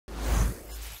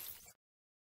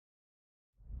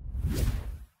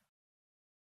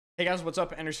Hey guys, what's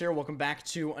up? Anders here. Welcome back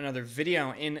to another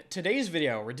video. In today's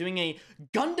video, we're doing a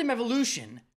Gundam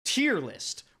Evolution tier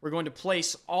list. We're going to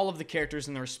place all of the characters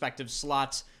in their respective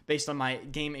slots based on my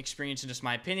game experience and just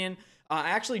my opinion. I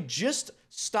actually just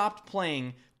stopped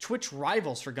playing Twitch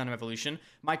Rivals for Gundam Evolution.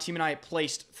 My team and I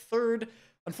placed third.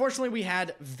 Unfortunately, we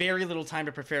had very little time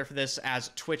to prepare for this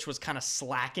as Twitch was kind of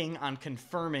slacking on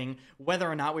confirming whether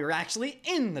or not we were actually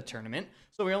in the tournament.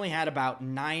 So we only had about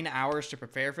 9 hours to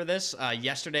prepare for this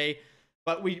yesterday.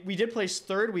 But we did place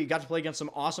third. We got to play against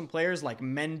some awesome players like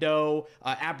Mendo,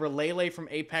 Abralele from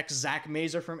Apex, Zach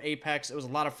Mazer from Apex. It was a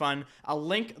lot of fun. I'll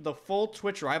link the full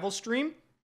Twitch Rivals stream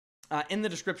in the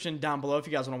description down below if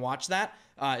you guys want to watch that.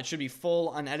 It should be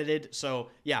full, unedited. So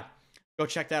yeah, go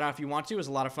check that out if you want to. It was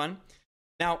a lot of fun.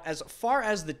 Now, as far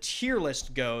as the tier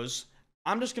list goes,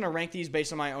 I'm just going to rank these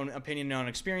based on my own opinion and own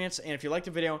experience. And if you liked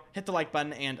the video, hit the like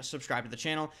button and subscribe to the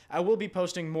channel. I will be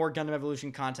posting more Gundam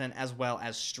Evolution content as well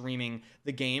as streaming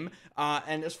the game.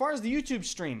 And as far as the YouTube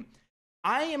stream,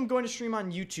 I am going to stream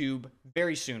on YouTube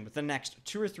very soon. Within the next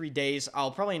 2 or 3 days, I'll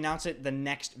probably announce it the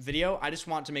next video. I just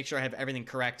want to make sure I have everything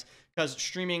correct because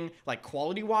streaming, like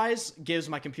quality-wise, gives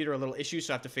my computer a little issue,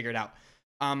 so I have to figure it out.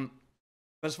 But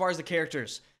as far as the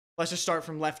characters, let's just start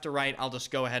from left to right. I'll just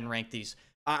go ahead and rank these.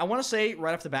 I want to say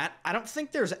right off the bat, I don't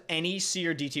think there's any C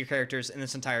or D tier characters in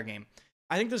this entire game.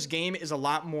 I think this game is a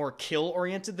lot more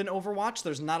kill-oriented than Overwatch.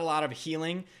 There's not a lot of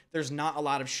healing. There's not a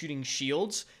lot of shooting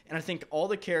shields. And I think all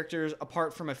the characters,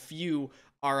 apart from a few,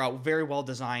 are very well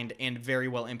designed and very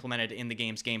well implemented in the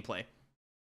game's gameplay.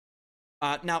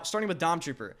 Now, starting with Dom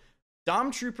Trooper.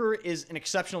 Dom Trooper is an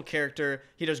exceptional character.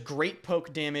 He does great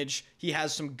poke damage. He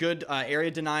has some good area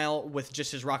denial with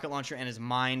just his rocket launcher and his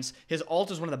mines. His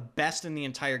ult is one of the best in the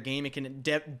entire game. It can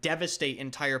devastate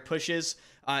entire pushes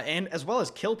and as well as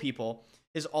kill people.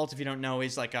 His ult, if you don't know,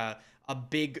 is like a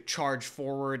big charge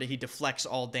forward. He deflects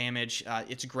all damage.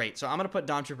 It's great. So I'm going to put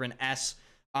Dom Trooper in S.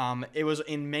 It was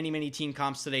in many team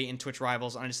comps today in Twitch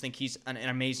Rivals, and I just think he's an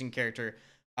amazing character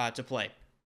to play.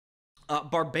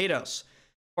 Barbados.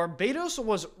 Barbados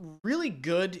was really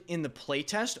good in the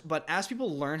playtest, but as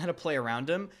people learn how to play around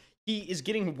him, he is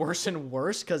getting worse and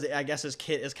worse because I guess his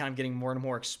kit is kind of getting more and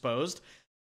more exposed.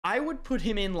 I would put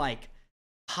him in like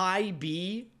high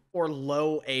B or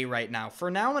low A right now.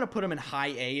 For now, I'm going to put him in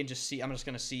high A and just see. I'm just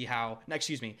going to see how. No,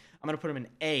 excuse me. I'm going to put him in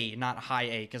A, not high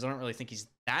A, because I don't really think he's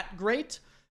that great.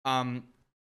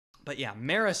 But yeah,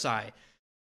 Heresy.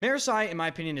 Heresy, in my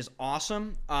opinion, is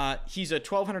awesome. He's a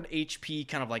 1200 HP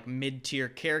kind of like mid-tier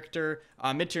character,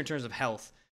 mid-tier in terms of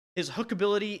health. His hook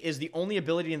ability is the only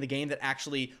ability in the game that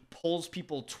actually pulls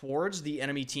people towards the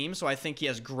enemy team, so I think he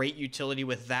has great utility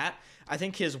with that. I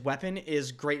think his weapon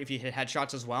is great if you hit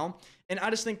headshots as well, and I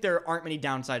just think there aren't many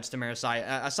downsides to Heresy,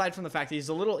 aside from the fact that he's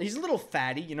a little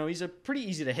fatty. You know, he's a pretty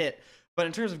easy to hit, but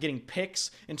in terms of getting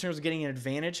picks, in terms of getting an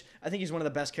advantage, I think he's one of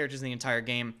the best characters in the entire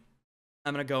game.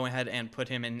 I'm going to go ahead and put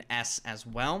him in S as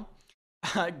well.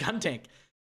 Guntank.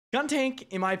 Guntank,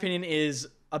 in my opinion, is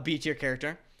a B tier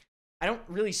character. I don't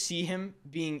really see him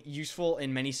being useful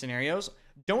in many scenarios.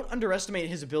 Don't underestimate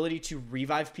his ability to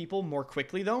revive people more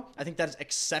quickly, though. I think that is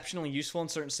exceptionally useful in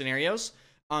certain scenarios.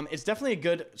 It's definitely a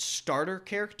good starter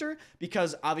character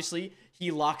because, obviously,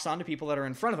 he locks onto people that are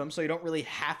in front of him, so you don't really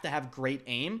have to have great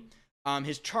aim.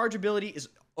 His charge ability is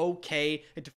okay.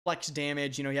 It deflects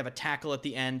damage. You know, you have a tackle at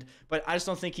the end, but I just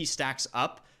don't think he stacks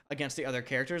up against the other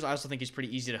characters. I also think he's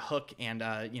pretty easy to hook and,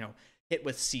 you know, hit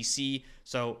with CC.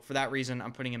 So for that reason,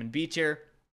 I'm putting him in B tier.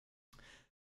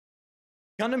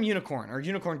 Gundam Unicorn, or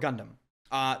Unicorn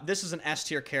Gundam. This is an S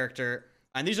tier character.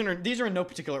 And these are in no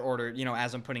particular order, you know,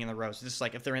 as I'm putting in the rows. This is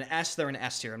like, if they're in S, they're in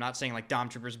S tier. I'm not saying like Dom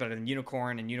Trooper is better than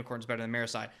Unicorn and Unicorn's better than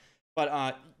Heresy.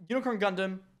 But Unicorn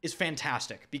Gundam is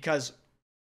fantastic because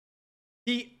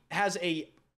he has a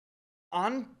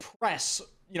on press,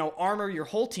 you know, armor your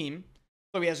whole team.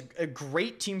 So he has a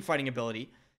great team fighting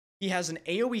ability. He has an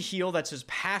AoE heal that's his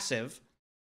passive.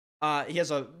 He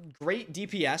has a great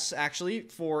DPS, actually,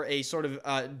 for a sort of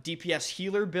DPS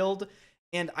healer build.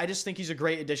 And I just think he's a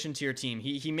great addition to your team.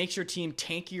 He makes your team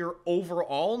tankier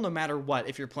overall, no matter what,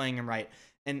 if you're playing him right.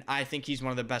 And I think he's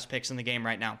one of the best picks in the game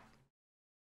right now.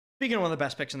 Speaking of one of the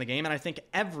best picks in the game, and I think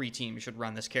every team should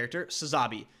run this character,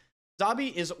 Sazabi.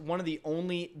 Sazabi is one of the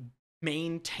only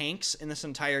main tanks in this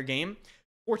entire game.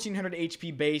 1400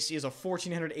 HP base. He has a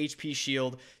 1400 HP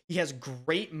shield. He has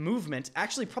great movement.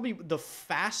 Actually, probably the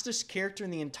fastest character in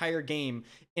the entire game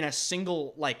in a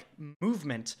single, like,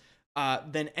 movement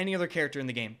than any other character in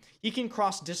the game. He can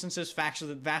cross distances faster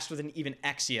than even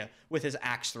Exia with his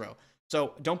axe throw.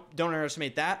 So don't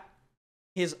underestimate that.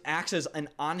 His axe is an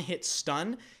on-hit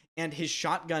stun, and his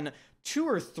shotgun 2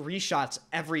 or 3 shots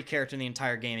every character in the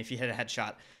entire game if you hit a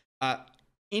headshot.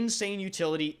 Insane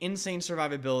utility, insane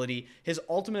survivability. His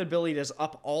ultimate ability is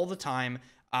up all the time.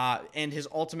 And his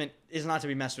ultimate is not to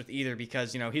be messed with either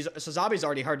because, you know, Sazabi's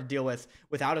already hard to deal with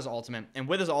without his ultimate. And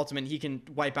with his ultimate, he can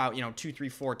wipe out, you know, 2, 3,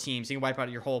 4 teams. He can wipe out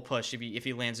your whole push if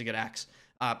he lands a good axe.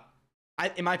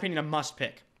 In my opinion, a must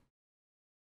pick.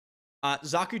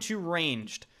 Zakutu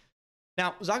ranged.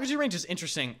 Now, Zakutu range is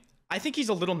interesting. I think he's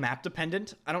a little map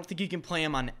dependent. I don't think you can play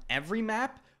him on every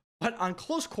map, but on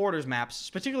close quarters maps,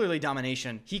 particularly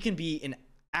domination, he can be an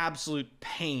absolute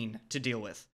pain to deal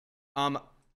with.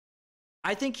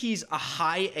 I think he's a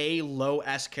high A, low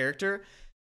S character.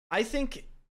 I think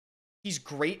he's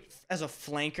great as a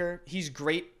flanker. He's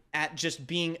great at just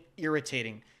being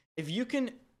irritating. If you can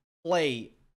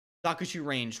play Zakutu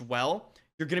range well,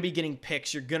 you're going to be getting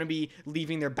picks. You're going to be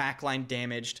leaving their backline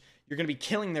damaged. You're going to be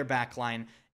killing their backline.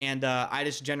 And I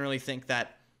just generally think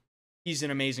that he's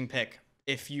an amazing pick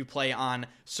if you play on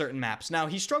certain maps. Now,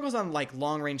 he struggles on like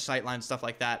long-range sightline, stuff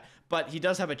like that, but he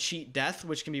does have a cheat death,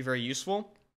 which can be very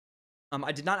useful.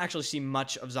 I did not actually see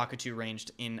much of Zakutu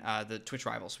ranged in the Twitch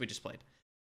Rivals we just played.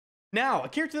 Now, a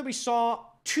character that we saw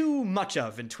too much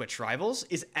of in Twitch Rivals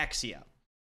is Exia.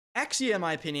 Exia, in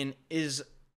my opinion, is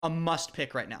a must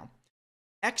pick right now.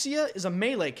 Exia is a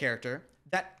melee character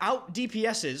that out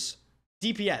DPS's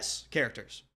DPS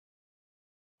characters,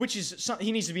 which is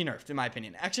he needs to be nerfed, in my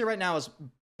opinion. Exia right now is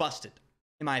busted,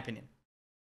 in my opinion.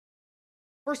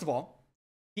 First of all,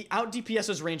 he out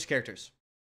DPS's ranged characters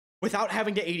without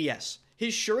having to ADS.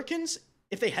 His shurikens,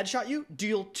 if they headshot you,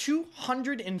 deal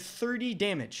 230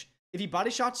 damage. If he body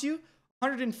shots you,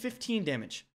 115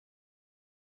 damage.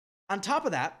 On top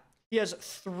of that, he has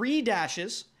 3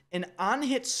 dashes, an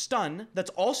on-hit stun that's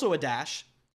also a dash.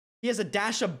 He has a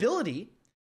dash ability,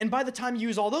 and by the time you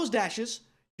use all those dashes,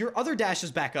 your other dash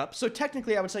is back up. So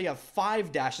technically, I would say you have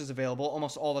 5 dashes available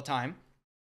almost all the time.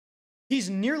 He's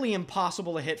nearly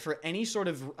impossible to hit for any sort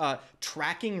of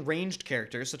tracking ranged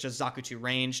characters, such as Zakutu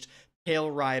ranged,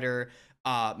 Pale Rider,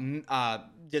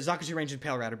 Zakutu ranged and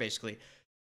Pale Rider, basically.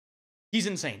 He's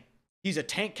insane. He's a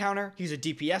tank counter, he's a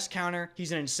DPS counter,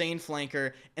 he's an insane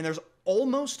flanker, and there's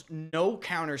almost no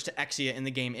counters to Exia in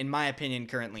the game, in my opinion,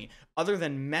 currently, other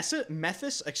than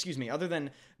other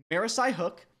than Marasai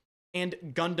Hook and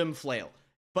Gundam Flail.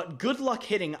 But good luck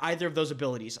hitting either of those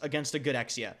abilities against a good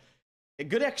Exia. A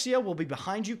good Exia will be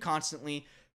behind you constantly,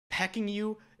 pecking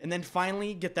you, and then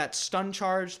finally get that stun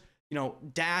charge, you know,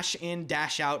 dash in,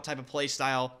 dash out type of play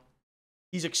style.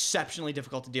 He's exceptionally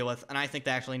difficult to deal with, and I think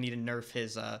they actually need to nerf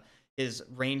his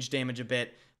range damage a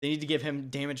bit. They need to give him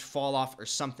damage fall off or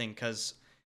something, because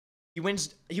he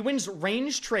wins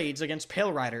range trades against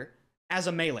Pale Rider as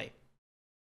a melee.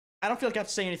 I don't feel like I have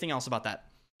to say anything else about that.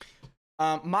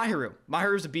 Mahiru.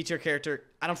 Mahiru's a B tier character.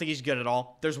 I don't think he's good at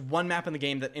all. There's one map in the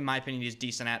game that, in my opinion, he's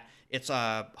decent at. It's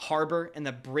Harbor and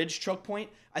the Bridge choke point.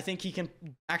 I think he can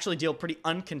actually deal pretty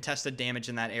uncontested damage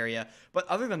in that area. But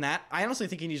other than that, I honestly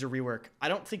think he needs a rework. I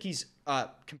don't think he's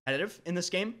competitive in this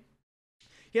game.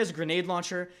 He has a grenade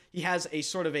launcher. He has a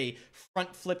sort of a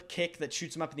front flip kick that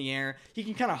shoots him up in the air. He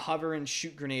can kind of hover and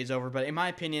shoot grenades over. But in my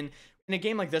opinion, in a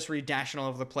game like this where you're dashing all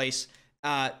over the place,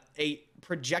 a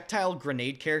projectile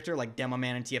grenade character like Demo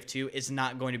Man in TF2 is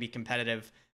not going to be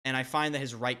competitive. And I find that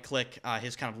his right click,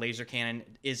 his kind of laser cannon,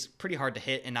 is pretty hard to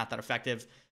hit and not that effective.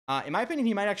 In my opinion,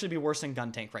 he might actually be worse than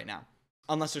Guntank right now.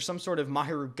 Unless there's some sort of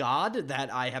Mahiru god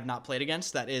that I have not played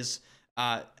against that is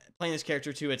playing this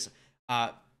character to its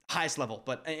highest level.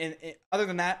 But other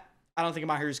than that, I don't think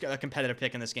Mahiru's a competitive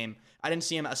pick in this game. I didn't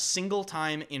see him a single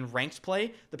time in ranked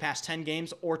play the past 10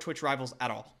 games or Twitch Rivals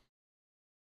at all.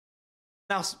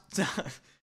 Now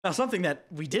something that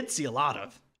we did see a lot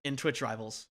of in Twitch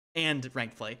Rivals and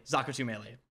ranked play, Zakutu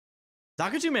Melee.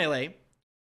 Zakutu Melee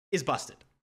is busted.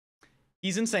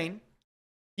 He's insane.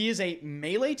 He is a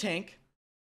melee tank.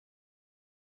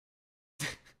 I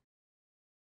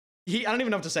don't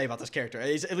even know what to say about this character.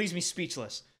 It leaves me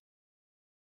speechless.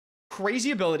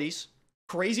 Crazy abilities,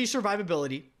 crazy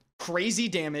survivability, crazy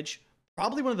damage,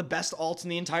 probably one of the best ults in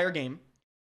the entire game.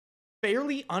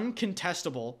 Fairly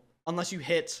uncontestable unless you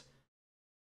hit,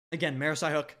 again,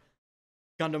 Marasai Hook,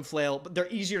 Gundam Flail, but they're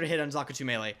easier to hit on Zakutu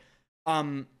Melee.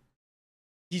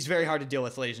 He's very hard to deal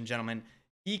with, ladies and gentlemen.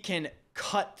 He can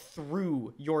cut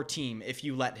through your team if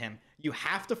you let him. You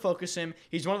have to focus him.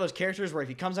 He's one of those characters where if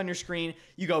he comes on your screen,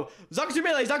 you go, Zakutu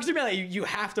Melee, Zakutu Melee. You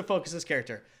have to focus this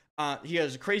character. He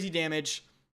has crazy damage.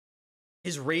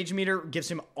 His rage meter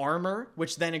gives him armor,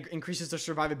 which then increases their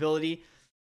survivability.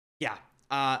 Yeah.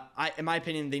 In my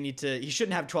opinion, he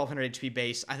shouldn't have 1200 HP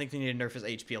base. I think they need to nerf his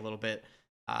HP a little bit.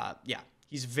 Yeah,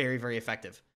 he's very, very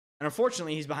effective. And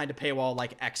unfortunately, he's behind a paywall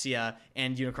like Exia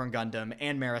and Unicorn Gundam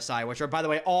and Marasai, which are, by the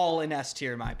way, all in S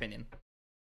tier in my opinion.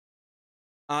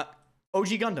 OG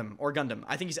Gundam, or Gundam.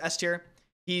 I think he's S tier.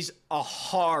 He's a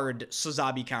hard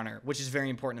Sazabi counter, which is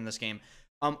very important in this game.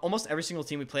 Almost every single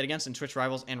team we played against in Twitch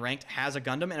Rivals and Ranked has a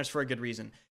Gundam, and it's for a good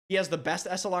reason. He has the best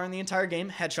SLR in the entire game,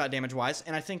 headshot damage-wise,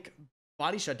 and I think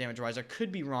body shot damage-wise, I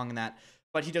could be wrong in that,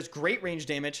 but he does great range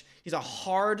damage. He's a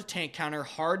hard tank counter,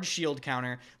 hard shield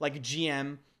counter, like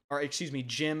Jim,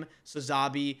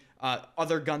 Sazabi,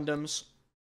 other Gundams.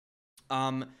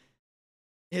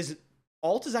 His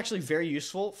ult is actually very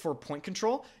useful for point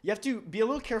control. You have to be a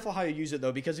little careful how you use it,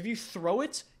 though, because if you throw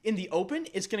it in the open,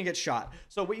 it's going to get shot.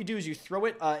 So what you do is you throw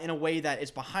it in a way that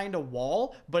it's behind a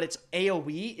wall, but its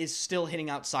AoE is still hitting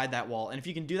outside that wall. And if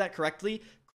you can do that correctly,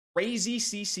 crazy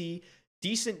CC,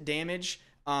 decent damage,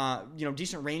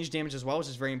 decent range damage as well, which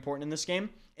is very important in this game,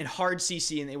 and hard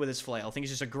CC with his flail. I think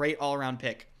it's just a great all-around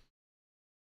pick.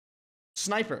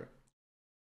 Sniper.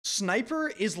 Sniper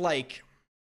is like...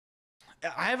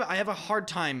 I have a hard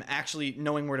time actually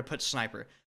knowing where to put Sniper.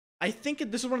 I think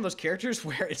this is one of those characters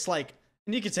where it's like,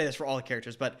 and you could say this for all the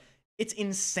characters, but it's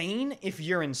insane if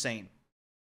you're insane.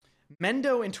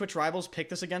 Mendo in Twitch Rivals picked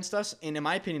this against us, and in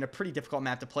my opinion, a pretty difficult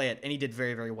map to play it, and he did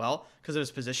very, very well because of his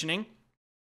positioning.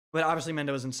 But obviously,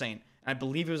 Mendo is insane. I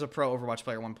believe he was a pro Overwatch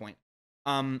player at one point.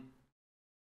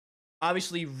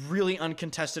 Obviously, really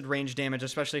uncontested range damage,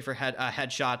 especially for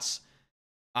headshots.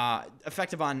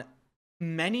 Effective on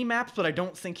many maps, but I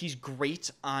don't think he's great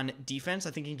on defense.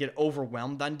 I think he can get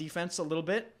overwhelmed on defense a little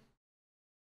bit.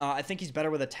 I think he's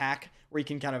better with attack, where he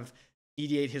can kind of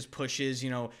mediate his pushes,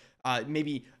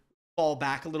 maybe fall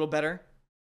back a little better.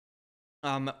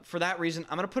 For that reason,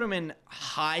 I'm going to put him in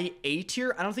high A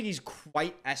tier. I don't think he's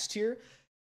quite S tier,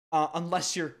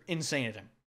 unless you're insane at him.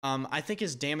 I think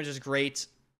his damage is great.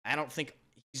 I don't think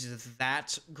he's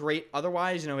that great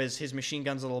otherwise. His machine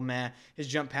gun's a little meh. His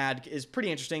jump pad is pretty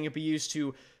interesting. It'd be used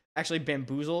to actually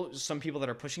bamboozle some people that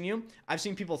are pushing you. I've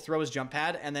seen people throw his jump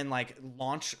pad and then like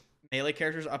launch melee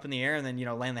characters up in the air and then,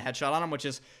 land the headshot on them, which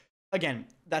is, again,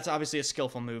 that's obviously a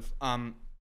skillful move.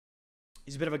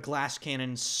 He's a bit of a glass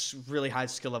cannon, really high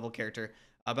skill level character,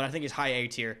 but I think he's high A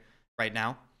tier right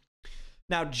now.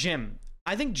 Now, Jim.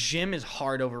 I think Jim is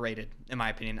hard overrated, in my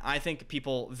opinion. I think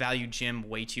people value Jim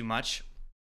way too much.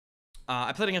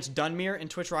 I played against Dunmere in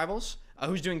Twitch Rivals,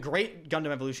 who's doing great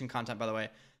Gundam Evolution content, by the way.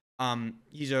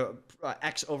 He's a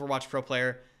ex-Overwatch pro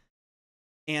player,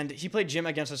 and he played Jim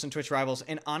against us in Twitch Rivals,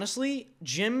 and honestly,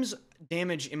 Jim's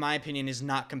damage, in my opinion, is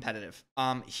not competitive.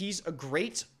 He's a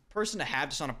great person to have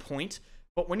just on a point,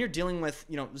 but when you're dealing with,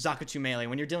 Zakutu Melee,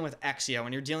 when you're dealing with Exia,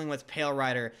 when you're dealing with Pale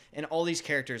Rider, and all these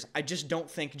characters, I just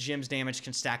don't think Jim's damage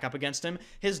can stack up against him.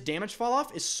 His damage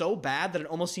fall-off is so bad that it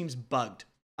almost seems bugged.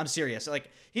 I'm serious.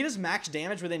 Like, he does max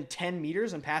damage within 10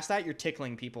 meters, and past that, you're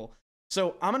tickling people.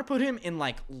 So I'm going to put him in,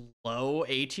 like, low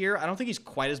A tier. I don't think he's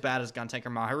quite as bad as Guntank or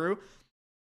Maharu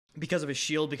because of his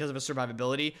shield, because of his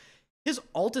survivability. His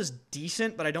ult is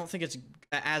decent, but I don't think it's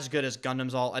as good as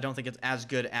Gundam's ult. I don't think it's as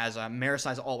good as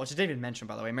Marasai's ult, which I didn't even mention,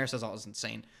 by the way. Marasai's ult is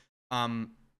insane.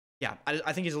 Yeah,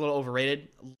 I think he's a little overrated.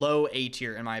 Low A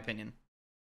tier, in my opinion.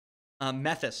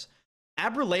 Methus.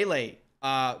 Abralele.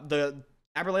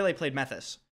 Abralele played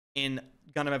Methus in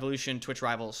Gundam Evolution Twitch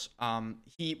Rivals.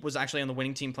 He was actually on the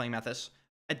winning team playing Methus.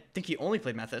 I think he only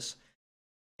played Methus.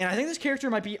 And I think this character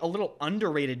might be a little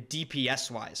underrated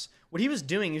DPS-wise. What he was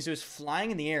doing is he was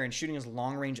flying in the air and shooting his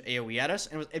long-range AoE at us,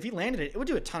 and if he landed it, it would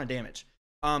do a ton of damage.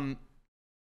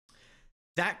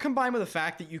 That combined with the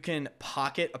fact that you can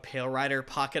pocket a Pale Rider,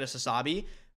 pocket a Sazabi,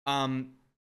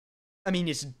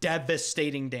 it's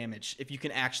devastating damage if you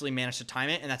can actually manage to time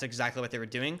it, and that's exactly what they were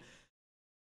doing.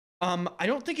 I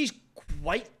don't think he's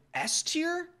quite S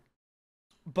tier,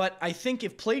 but I think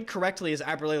if played correctly, as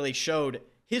Abralele showed,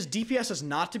 his DPS is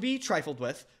not to be trifled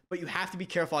with, but you have to be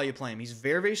careful how you play him. He's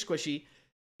very, very squishy.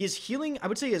 His healing, I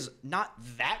would say, is not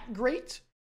that great,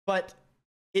 but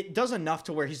it does enough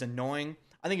to where he's annoying.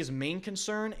 I think his main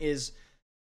concern is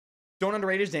don't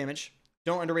underrate his damage,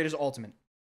 don't underrate his ultimate.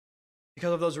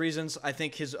 Because of those reasons, I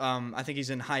think he's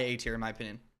in high A tier in my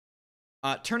opinion.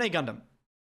 Turn A Gundam.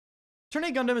 Turn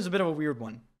A Gundam is a bit of a weird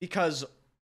one because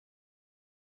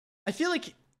I feel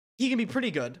like he can be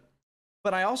pretty good,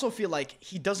 but I also feel like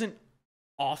he doesn't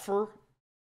offer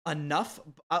enough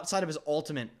outside of his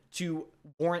ultimate to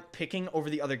warrant picking over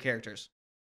the other characters.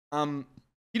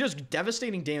 He does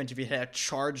devastating damage if you hit a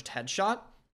charged headshot.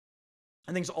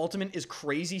 I think his ultimate is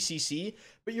crazy CC,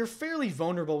 but you're fairly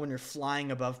vulnerable when you're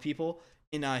flying above people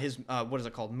in his, what is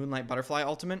it called? Moonlight Butterfly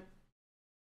ultimate.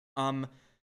 I'm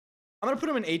going to put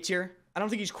him in A tier. I don't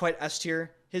think he's quite S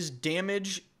tier. His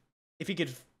damage, if he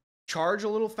could charge a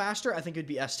little faster, I think it'd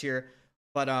be S tier.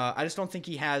 But I just don't think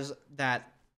he has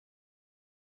that.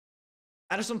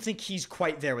 I just don't think he's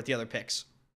quite there with the other picks.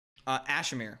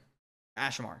 Ashamar,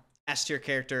 S tier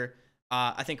character.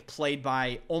 I think played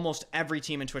by almost every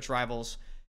team in Twitch Rivals.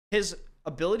 His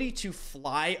ability to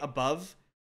fly above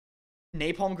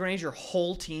napalm grenade your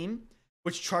whole team,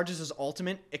 which charges his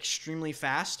ultimate extremely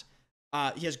fast.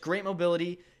 He has great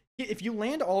mobility. If you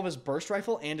land all of his burst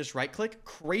rifle and his right click,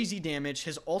 crazy damage.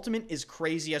 His ultimate is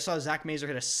crazy. I saw Zach Mazer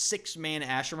hit a 6-man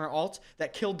Ashamar ult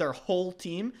that killed their whole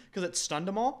team because it stunned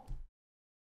them all.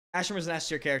 Ashamar is an S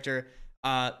tier character.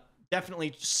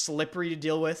 Definitely slippery to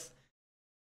deal with.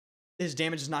 His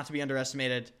damage is not to be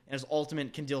underestimated, and his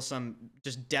ultimate can deal some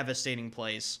just devastating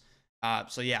plays.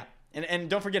 So yeah. And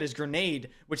don't forget his grenade,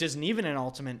 which isn't even an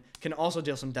ultimate, can also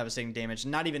deal some devastating damage.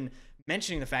 Not even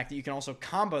mentioning the fact that you can also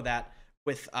combo that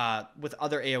with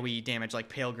other AoE damage like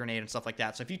Pale Grenade and stuff like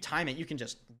that. So if you time it, you can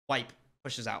just wipe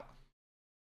pushes out.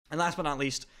 And last but not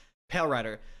least, Pale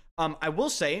Rider. I will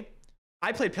say,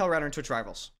 I played Pale Rider in Twitch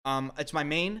Rivals. It's my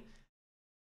main.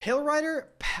 Pale Rider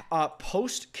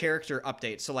post character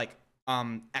updates. So like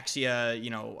Exia,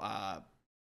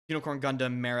 Unicorn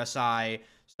Gundam, Marasai,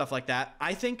 stuff like that.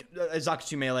 I think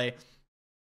Zakatu Melee,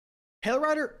 Pale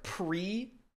Rider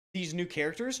pre these new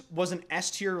characters was an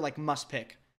S tier like must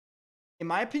pick. In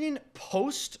my opinion,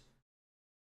 post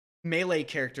Melee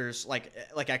characters like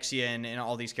Exia and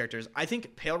all these characters, I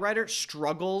think Pale Rider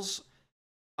struggles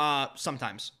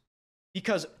sometimes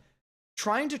because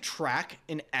trying to track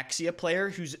an Exia player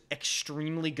who's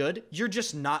extremely good, you're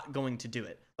just not going to do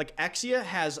it. Like Exia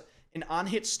has an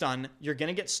on-hit stun, you're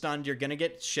gonna get stunned, you're gonna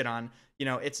get shit on.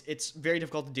 It's very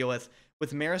difficult to deal with.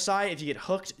 With Marasai, if you get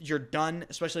hooked, you're done,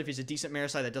 especially if he's a decent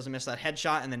Marasai that doesn't miss that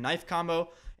headshot and the knife combo.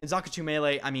 In Zakatu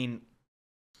Melee, I mean,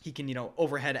 he can,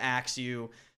 overhead axe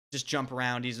you, just jump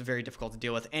around. He's very difficult to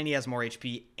deal with, and he has more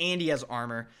HP, and he has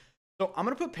armor. So I'm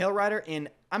going to put Pale Rider in.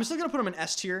 I'm still going to put him in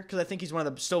S tier because I think he's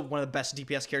still one of the best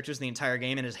DPS characters in the entire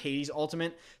game, and his Hades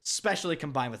ultimate, especially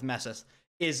combined with Methus,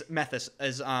 is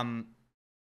one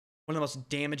of the most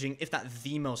damaging, if not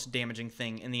the most damaging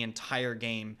thing in the entire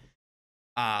game.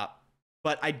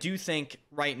 But I do think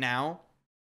right now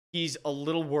he's a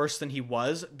little worse than he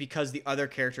was because the other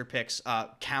character picks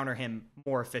counter him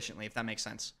more efficiently, if that makes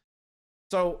sense.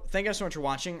 So thank you guys so much for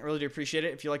watching. I really do appreciate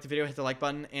it. If you like the video, hit the like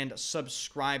button and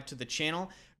subscribe to the channel.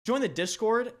 Join the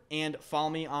Discord and follow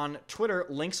me on Twitter.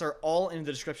 Links are all in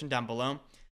the description down below.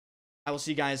 I will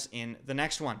see you guys in the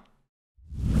next one.